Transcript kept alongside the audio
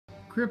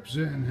Crip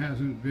Zen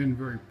hasn't been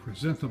very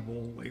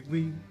presentable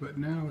lately, but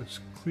now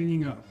it's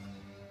cleaning up.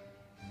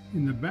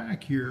 In the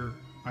back here,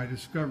 I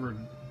discovered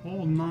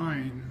all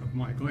 9 of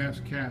my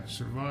glass cats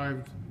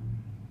survived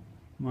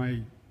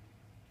my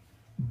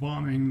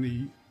bombing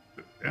the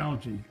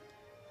algae.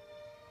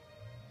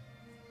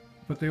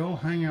 But they all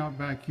hang out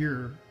back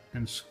here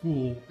and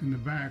school in the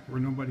back where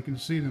nobody can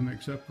see them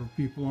except for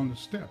people on the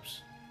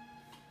steps.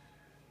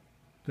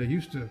 They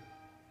used to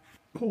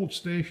hold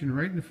station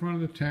right in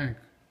front of the tank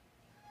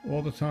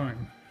all the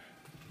time.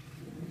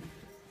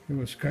 It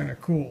was kind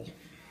of cool.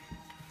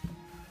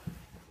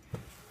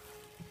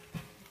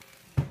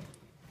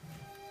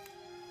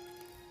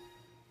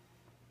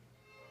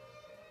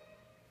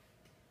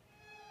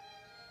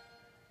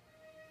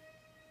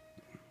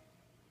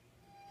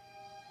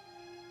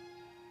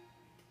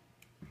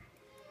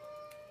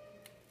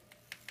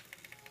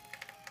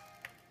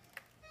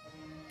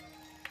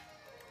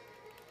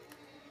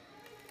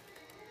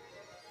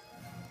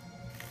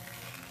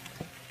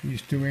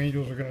 These 2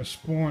 angels are going to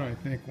spawn, I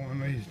think,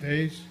 one of these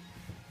days.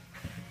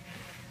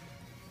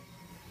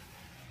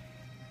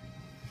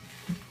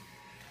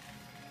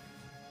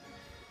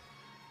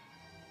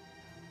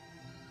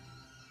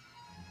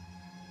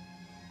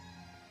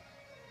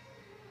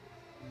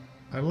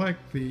 I like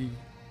the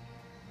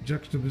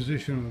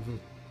juxtaposition of the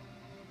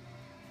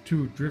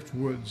 2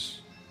 driftwoods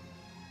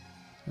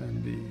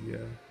and the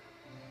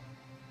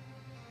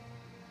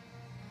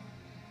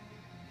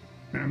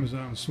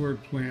Amazon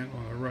sword plant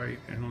on the right,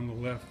 and on the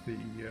left the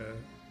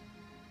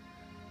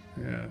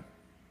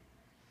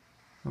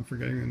I'm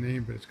forgetting the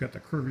name, but it's got the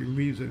curvy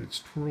leaves and it's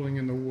twirling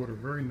in the water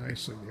very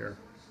nicely there.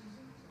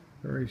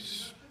 Very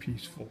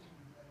peaceful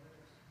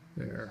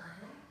there.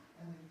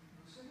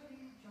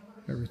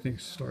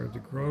 Everything's started to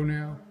grow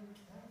now.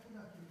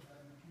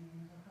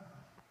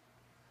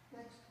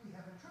 Next, we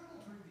have a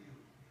triple review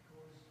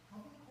because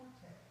Public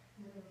Quartet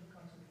Theater of the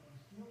Concert's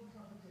Field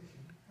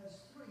Competition has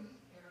 3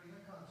 area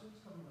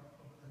concerts coming up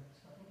over the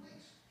next couple of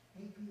weeks.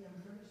 8 p.m.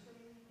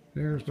 Thursday.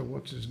 There's the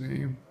what's his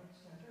name.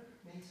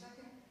 May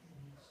 2nd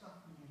in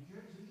Stockton, New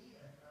Jersey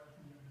at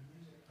American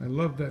Music. I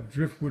love that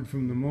driftwood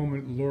from the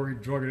moment Lori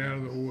drug it out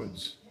of the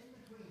woods.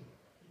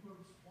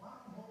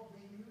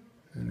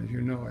 And as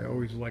you know, I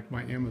always like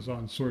my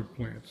Amazon sword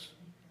plants.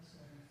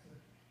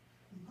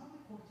 The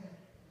Public Quartet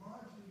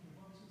largely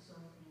devotes itself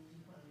to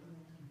music by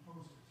living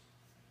composers,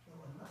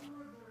 though a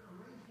number of their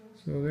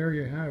arrangements. So there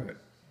you have it.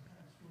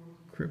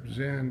 Crip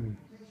Zen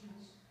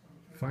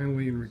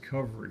finally in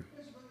recovery.